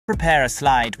Prepare a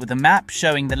slide with a map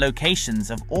showing the locations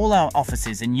of all our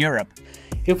offices in Europe.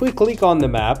 If we click on the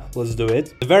map, let's do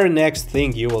it. The very next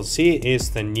thing you will see is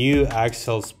the new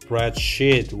Excel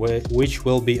spreadsheet which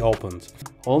will be opened.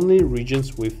 Only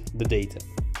regions with the data.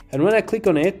 And when I click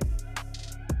on it,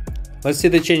 let's see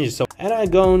the changes. And I'm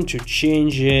going to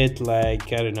change it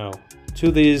like, I don't know,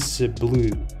 to this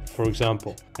blue, for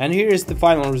example. And here is the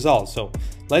final result. So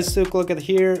let's take a look at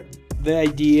here. The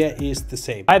idea is the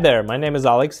same. Hi there, my name is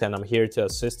Alex and I'm here to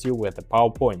assist you with the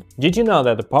PowerPoint. Did you know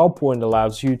that the PowerPoint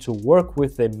allows you to work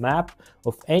with a map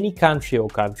of any country or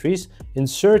countries,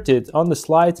 insert it on the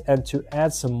slides and to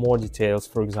add some more details,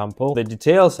 for example, the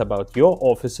details about your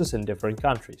offices in different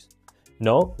countries?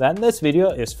 No? Then this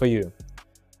video is for you.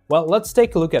 Well, let's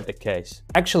take a look at the case.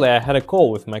 Actually, I had a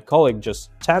call with my colleague just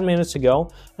 10 minutes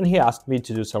ago and he asked me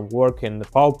to do some work in the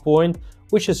PowerPoint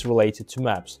which is related to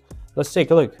maps. Let's take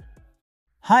a look.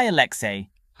 Hi Alexei,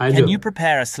 can you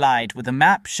prepare a slide with a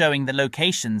map showing the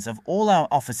locations of all our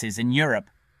offices in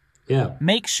Europe? Yeah.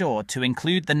 Make sure to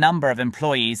include the number of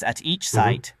employees at each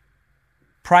site.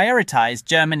 Prioritize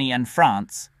Germany and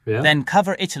France, then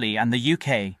cover Italy and the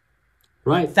UK.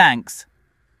 Right. Thanks.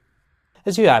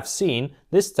 As you have seen,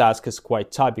 this task is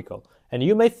quite typical and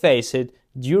you may face it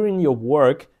during your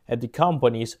work at the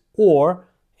companies or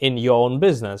in your own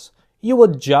business. You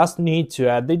would just need to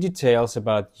add the details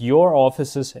about your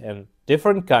offices in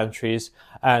different countries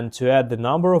and to add the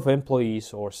number of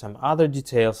employees or some other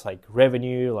details like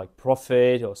revenue, like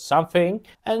profit or something,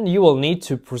 and you will need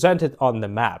to present it on the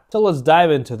map. So let's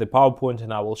dive into the PowerPoint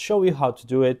and I will show you how to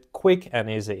do it quick and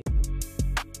easy.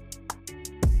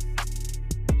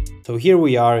 So here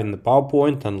we are in the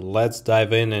PowerPoint and let's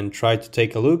dive in and try to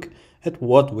take a look at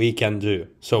what we can do.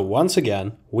 So once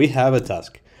again, we have a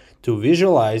task to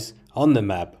visualize on the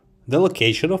map the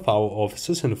location of our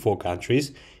offices in 4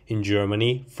 countries in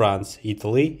Germany, France,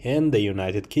 Italy and the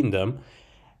United Kingdom.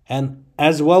 And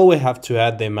as well we have to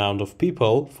add the amount of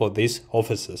people for these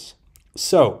offices.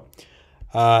 So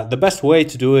the best way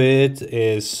to do it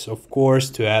is of course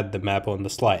to add the map on the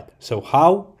slide. So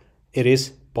how it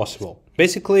is possible?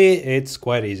 Basically it's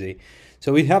quite easy.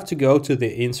 So we have to go to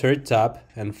the Insert tab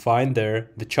and find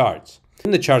there the charts.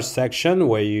 In the charts section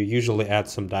where you usually add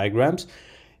some diagrams,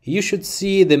 you should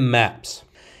see the maps.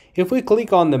 If we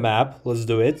click on the map, let's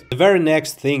do it. The very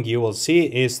next thing you will see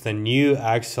is the new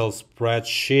Excel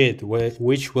spreadsheet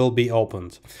which will be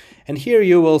opened. And here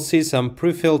you will see some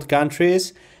pre-filled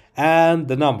countries and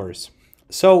the numbers.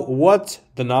 So what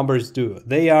the numbers do?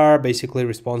 They are basically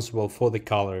responsible for the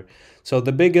color. So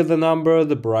the bigger the number,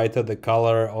 the brighter the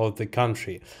color of the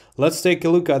country. Let's take a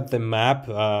look at the map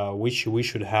which we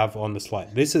should have on the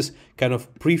slide. This is kind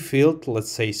of pre-filled,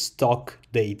 let's say stock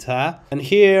data. And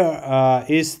here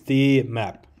is the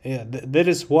map. That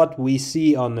is what we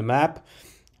see on the map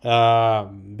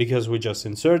because we just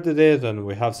inserted it and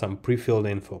we have some pre-filled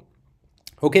info.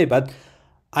 Okay, but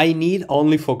I need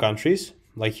only 4 countries.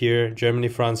 Like here, Germany,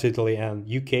 France, Italy, and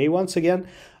UK once again.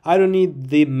 I don't need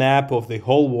the map of the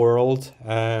whole world.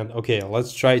 And okay,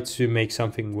 let's try to make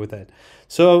something with it.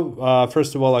 So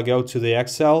first of all, I go to the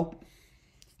Excel.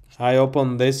 I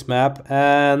open this map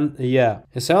and yeah,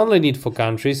 as I only need 4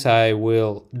 countries, I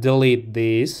will delete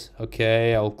these.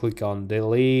 Okay, I'll click on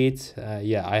delete.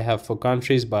 Yeah, I have 4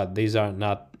 countries, but these are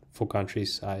not 4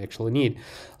 countries I actually need.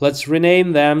 Let's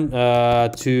rename them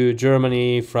to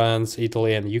Germany, France,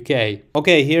 Italy and UK.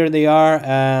 Okay, here they are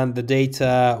and the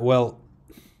data, well,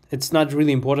 it's not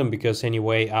really important because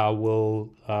anyway I will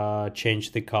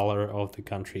change the color of the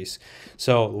countries.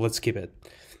 So let's keep it.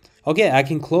 Okay, I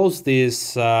can close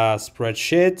this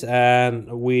spreadsheet and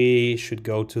we should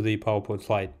go to the PowerPoint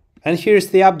slide. And here's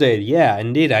the update. Yeah,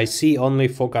 indeed, I see only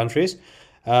 4 countries.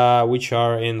 Which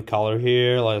are in color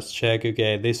here. Let's check.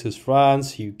 Okay, this is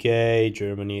France, UK,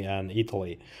 Germany and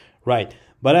Italy. Right,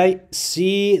 but I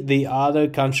see the other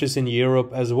countries in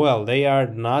Europe as well. They are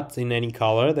not in any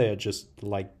color, they are just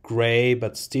like gray,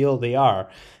 but still they are.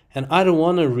 And I don't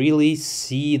want to really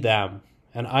see them.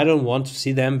 And I don't want to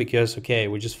see them because, okay,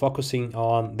 we're just focusing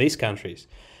on these countries.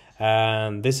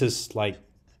 And this is like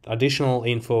additional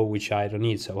info which I don't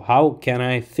need. So how can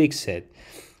I fix it?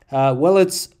 Well,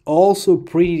 it's also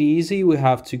pretty easy. We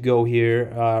have to go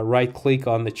here, right click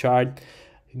on the chart,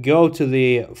 go to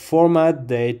the Format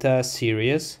Data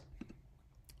Series.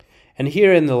 And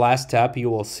here in the last tab, you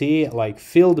will see like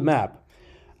Field Map.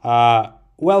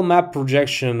 Well, map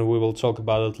projection, we will talk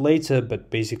about it later, but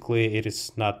basically it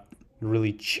is not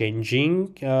really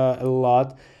changing a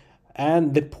lot.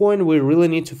 And the point we really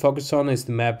need to focus on is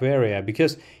the map area,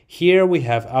 because here we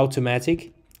have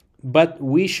automatic, but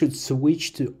we should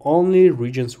switch to only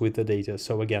regions with the data.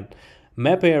 So again,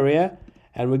 map area,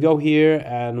 and we go here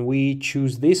and we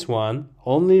choose this one,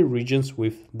 only regions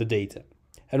with the data.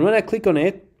 And when I click on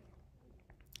it,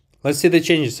 let's see the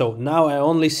changes. So now I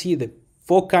only see the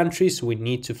 4 countries we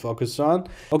need to focus on.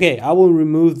 Okay, I will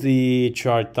remove the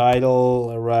chart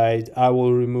title, right? I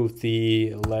will remove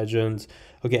the legend.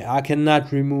 Okay, I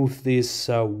cannot remove this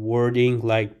wording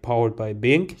like powered by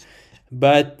Bing,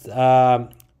 but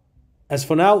as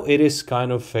for now, it is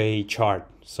kind of a chart.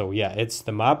 So yeah, it's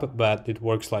the map, but it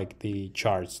works like the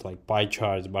charts, like pie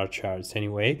charts, bar charts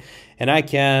anyway. And I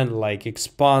can like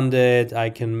expand it, I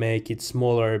can make it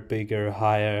smaller, bigger,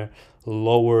 higher,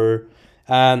 lower,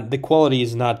 and the quality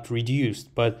is not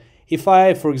reduced. But if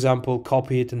I, for example,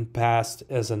 copy it and paste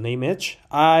as an image,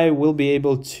 I will be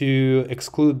able to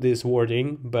exclude this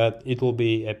wording, but it will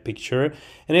be a picture.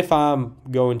 And if I'm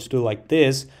going to do like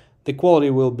this, the quality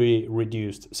will be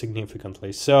reduced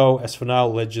significantly. So as for now,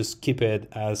 let's just keep it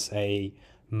as a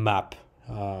map,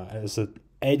 as an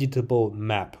editable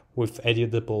map with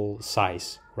editable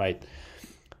size, right?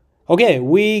 Okay,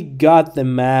 we got the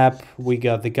map, we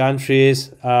got the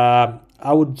countries.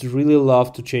 I would really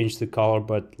love to change the color,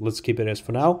 but let's keep it as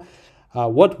for now.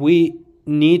 What we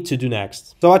need to do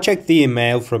next. So I checked the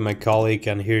email from my colleague,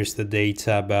 and here's the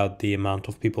data about the amount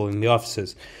of people in the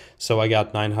offices. So I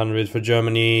got 900 for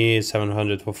Germany,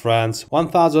 700 for France,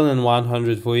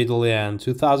 1,100 for Italy, and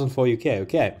 2,000 for UK.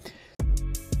 Okay.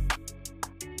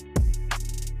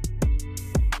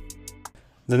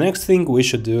 The next thing we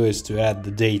should do is to add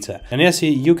the data. And yes,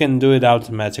 you can do it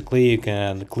automatically. You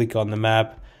can click on the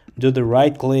map, do the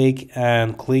right click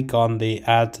and click on the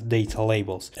add data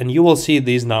labels, and you will see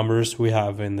these numbers we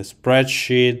have in the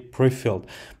spreadsheet pre-filled.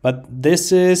 But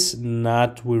this is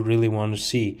not what we really want to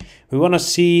see. We want to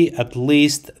see at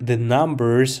least the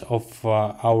numbers of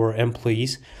our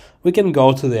employees. We can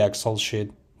go to the Excel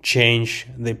sheet, change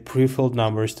the pre-filled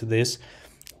numbers to this,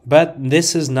 but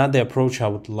this is not the approach I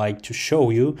would like to show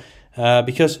you,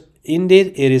 because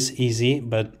indeed it is easy,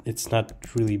 but it's not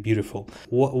really beautiful.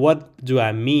 What do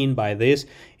I mean by this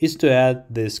is to add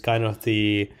this kind of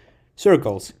the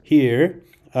circles here.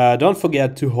 Don't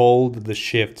forget to hold the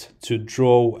shift to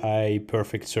draw a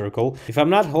perfect circle. If I'm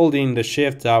not holding the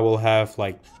shift, I will have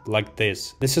like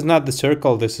this. This is not the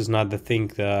circle, this is not the thing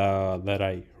that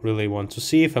I really want to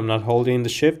see if I'm not holding the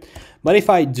shift. But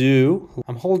if I do,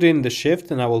 I'm holding the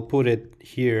shift and I will put it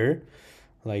here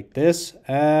like this,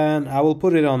 and I will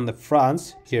put it on the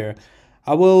front here.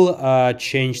 I will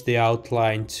change the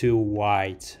outline to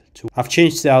white. I've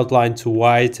changed the outline to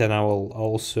white, and I will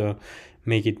also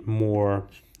make it more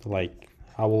like,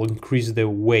 I will increase the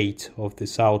weight of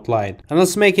this outline. And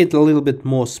let's make it a little bit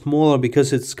more smaller,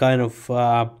 because it's kind of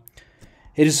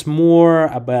it is more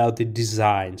about the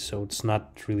design, so it's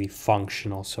not really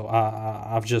functional. So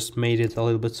I've just made it a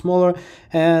little bit smaller,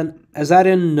 and as I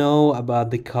didn't know about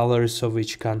the colors of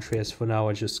each country, as for now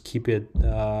I just keep it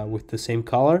with the same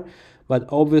color, but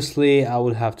obviously I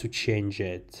would have to change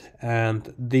it,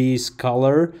 and this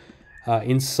color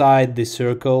inside the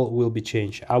circle will be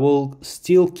changed. I will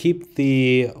still keep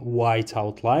the white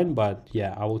outline, but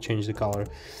yeah, I will change the color.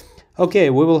 Okay,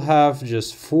 we will have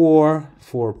just four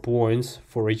points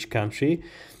for each country,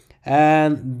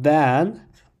 and then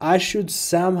I should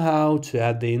somehow to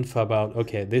add the info about,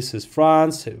 okay, this is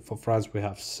France. For France we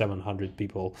have 700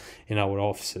 people in our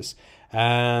offices,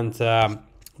 and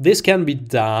this can be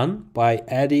done by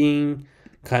adding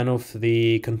kind of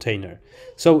the container.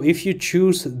 So if you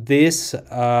choose this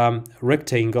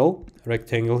rectangle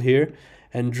here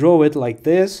and draw it like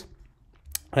this,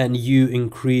 and you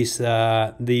increase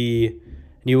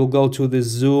you will go to the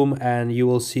zoom, and you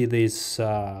will see this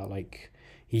like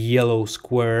yellow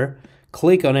square.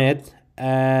 Click on it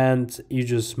and you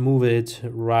just move it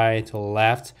right or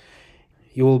left.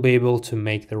 You will be able to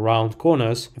make the round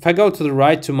corners. If I go to the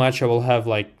right too much, I will have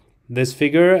like this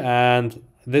figure and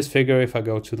this figure if I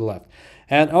go to the left.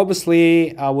 And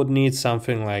obviously I would need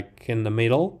something like in the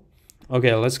middle.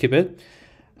 Okay, let's keep it.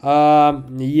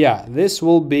 Yeah, this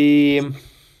will be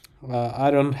I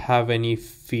don't have any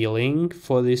feeling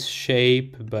for this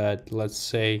shape, but let's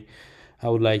say I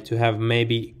would like to have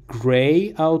maybe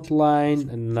gray outline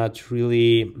and not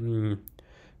really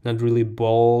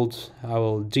bold. I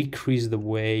will decrease the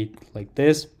weight like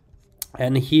this,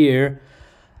 and here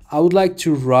I would like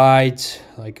to write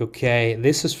like, okay,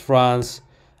 this is France,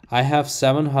 I have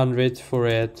 700 for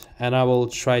it, and I will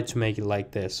try to make it like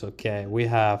this. Okay, we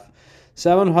have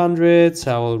 700,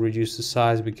 so I will reduce the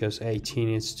size because 18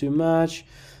 is too much.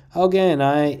 Okay,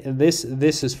 and this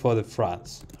is for the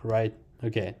France, right?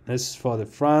 Okay, this is for the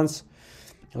France.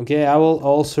 Okay, I will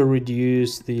also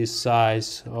reduce the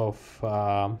size of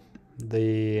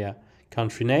the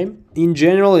country name. In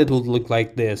general, it would look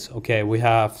like this. Okay, we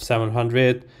have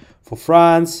 700 for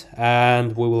France,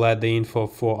 and we will add the info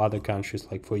for other countries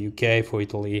like for UK, for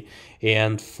Italy,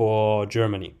 and for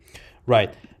Germany.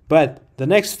 Right, but the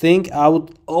next thing I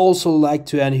would also like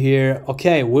to add here,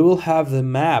 okay, we will have the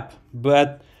map,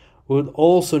 but we would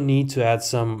also need to add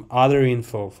some other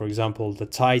info, for example, the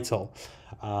title,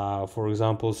 for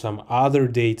example, some other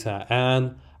data,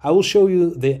 and I will show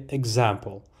you the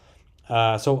example.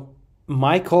 So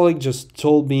my colleague just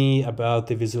told me about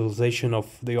the visualization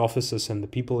of the offices and the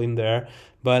people in there,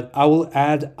 but I will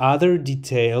add other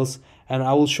details and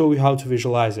I will show you how to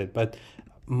visualize it. But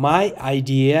my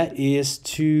idea is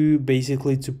to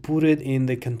basically to put it in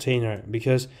the container,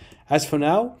 because as for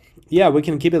now, yeah, we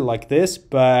can keep it like this,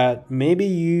 but maybe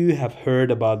you have heard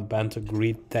about the Banter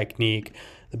grid technique.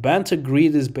 The Banter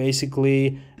grid is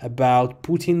basically about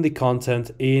putting the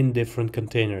content in different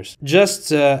containers.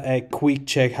 Just a quick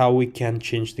check how we can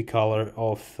change the color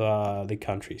of the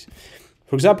countries.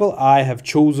 For example, I have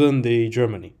chosen the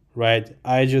Germany, right?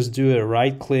 I just do a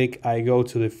right click, I go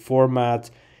to the format,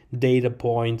 data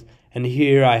point, and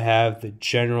here I have the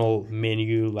general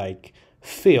menu like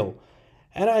fill.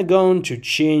 And I'm going to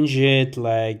change it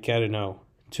like, I don't know,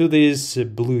 to this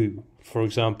blue, for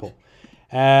example.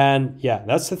 And yeah,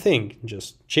 that's the thing,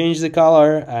 just change the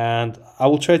color, and I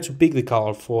will try to pick the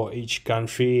color for each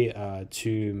country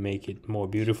to make it more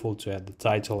beautiful, to add the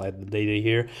title, add the data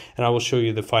here, and I will show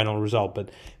you the final result.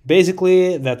 But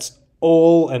basically that's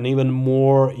all and even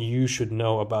more you should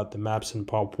know about the maps in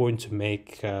PowerPoint to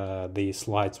make the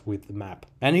slides with the map.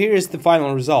 And here is the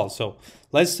final result. So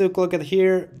let's take a look at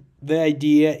here. The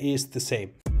idea is the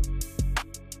same.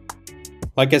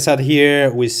 Like I said,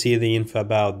 here we see the info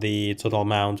about the total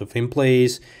amount of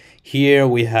employees. Here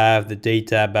we have the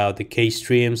data about the case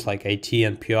streams like IT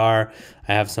and PR.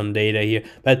 I have some data here,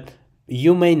 but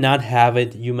you may not have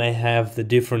it. You may have the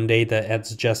different data.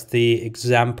 It's just the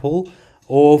example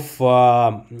of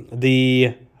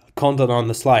the content on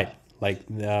the slide. Like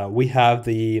we have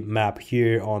the map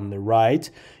here on the right.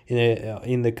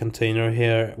 In the container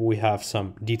here, we have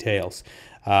some details.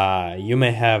 You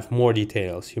may have more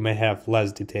details, you may have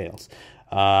less details.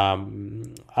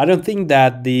 I don't think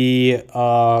that the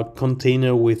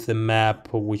container with the map,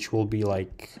 which will be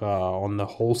like on the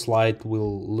whole slide,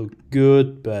 will look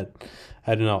good, but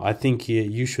I don't know. I think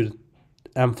you should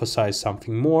emphasize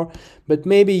something more, but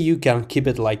maybe you can keep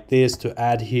it like this to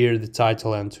add here the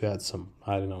title and to add some,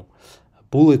 I don't know,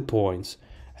 bullet points.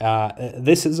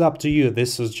 This is up to you.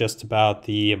 This is just about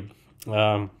the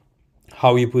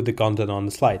how you put the content on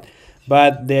the slide,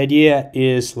 but the idea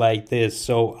is like this.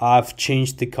 So I've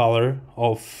changed the color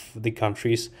of the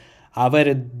countries. I've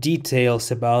added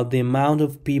details about the amount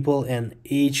of people in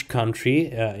each country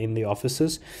in the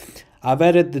offices. I've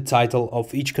added the title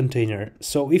of each container.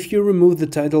 So if you remove the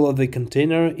title of the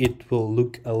container, it will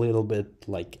look a little bit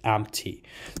like empty.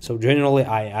 So generally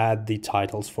I add the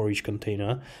titles for each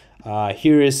container.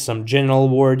 Here is some general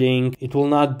wording. It will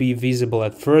not be visible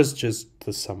at first, just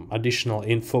some additional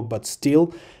info, but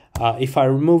still, if I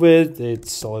remove it,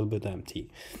 it's a little bit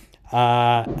empty.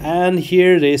 And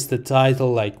here is the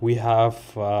title, like we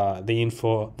have the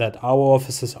info that our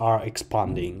offices are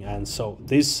expanding. And so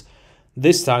this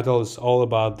title is all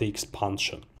about the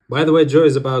expansion. By the way, Joe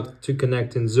is about to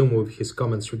connect in Zoom with his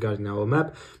comments regarding our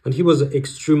map, and he was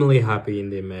extremely happy in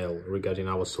the email regarding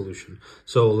our solution.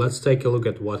 So let's take a look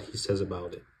at what he says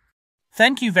about it.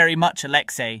 Thank you very much,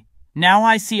 Alexei. Now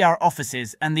I see our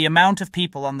offices and the amount of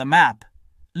people on the map.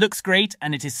 Looks great,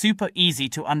 and it is super easy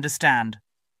to understand.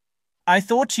 I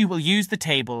thought you will use the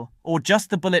table or just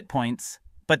the bullet points,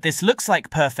 but this looks like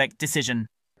perfect decision.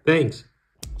 Thanks.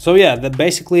 So yeah,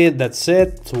 basically that's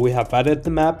it. So we have added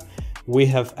the map. We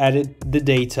have added the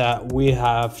data, we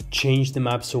have changed the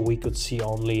map so we could see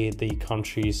only the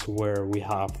countries where we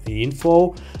have the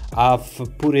info. I've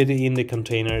put it in the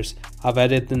containers, I've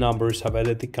added the numbers, I've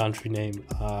added the country name,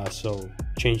 so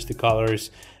changed the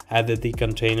colors, added the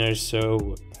containers,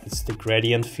 so it's the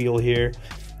gradient fill here.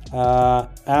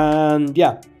 And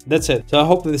yeah, that's it. So I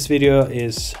hope this video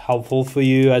is helpful for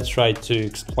you. I tried to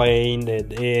explain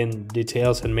it in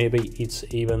details and maybe it's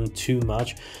even too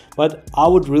much, but I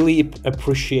would really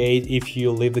appreciate if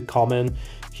you leave a comment,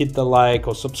 hit the like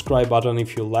or subscribe button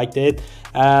if you liked it,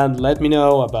 and let me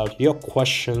know about your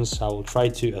questions. I will try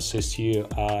to assist you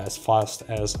as fast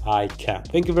as I can.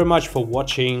 Thank you very much for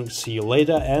watching. See you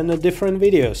later and in different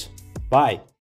videos. Bye.